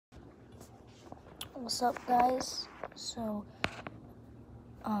What's up, guys? So,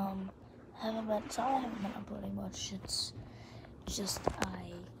 sorry I haven't been uploading much. It's just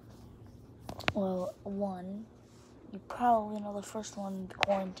one, you probably know the first one,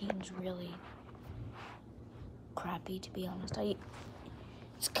 quarantine's really crappy, to be honest.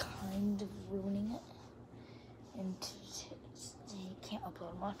 It's kind of ruining it, and I can't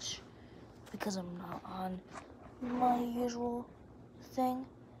upload much because I'm not on my usual thing.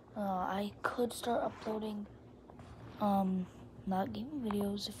 I could start uploading, not gaming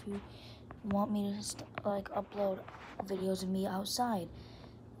videos if you want me to upload videos of me outside.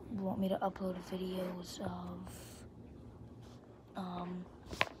 You want me to upload videos of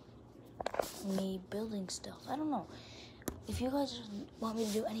me building stuff. I don't know. If you guys want me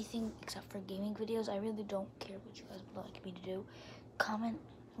to do anything except for gaming videos, I really don't care what you guys would like me to do. Comment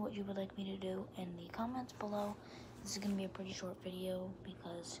what you would like me to do in the comments below. This is going to be a pretty short video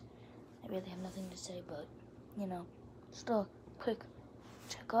because I really have nothing to say, but, you know, just a quick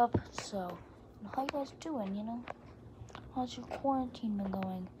check-up. So, how you guys doing, How's your quarantine been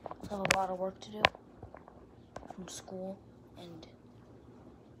going? I have a lot of work to do from school, and,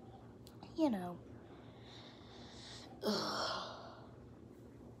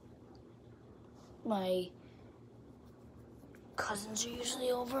 my cousins are usually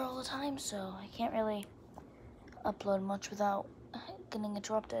over all the time, so I can't really upload much without getting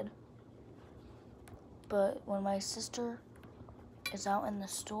interrupted. But when my sister is out in the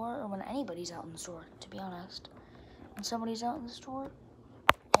store, or when anybody's out in the store, to be honest, when somebody's out in the store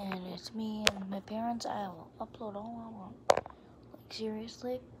and it's me and my parents, I'll upload all I want. Like,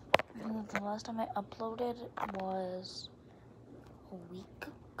 seriously, I think the last time I uploaded was a week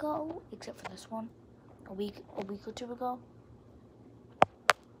ago, except for this one, a week or two ago.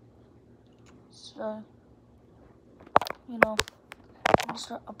 So, I'm gonna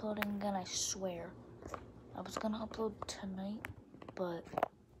start uploading again, I swear. I was gonna upload tonight, but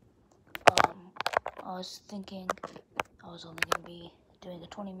I was thinking I was only gonna be doing a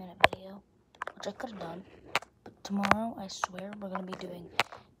 20-minute video, which I could have done. But tomorrow, I swear, we're gonna be doing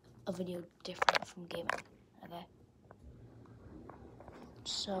a video different from gaming, okay?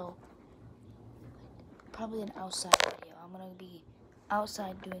 So, probably an outside video. I'm gonna be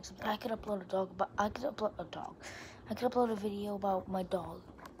outside doing something. I could upload a video about my dog,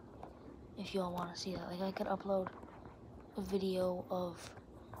 if y'all want to see that. Like, I could upload a video of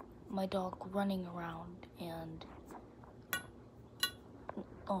my dog running around and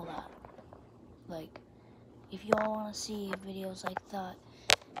all that. Like, if y'all want to see videos like that,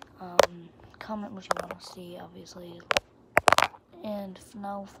 comment what you want to see, obviously. And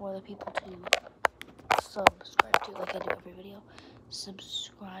now for the people to subscribe to, like I do every video,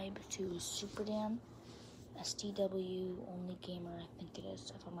 subscribe to SuperDan, STW Only Gamer, I think it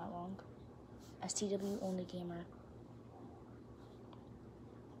is, if I'm not wrong. STW Only Gamer,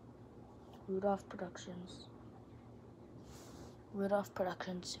 Rudolph Productions,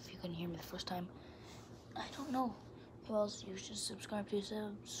 if you can hear me the first time. I don't know who else you should subscribe to.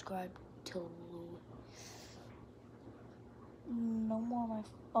 Subscribe to no more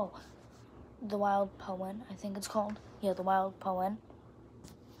The Wild Poen, I think it's called. Yeah, The Wild Poen.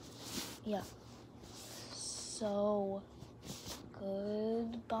 Yeah. So,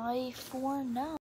 goodbye for now.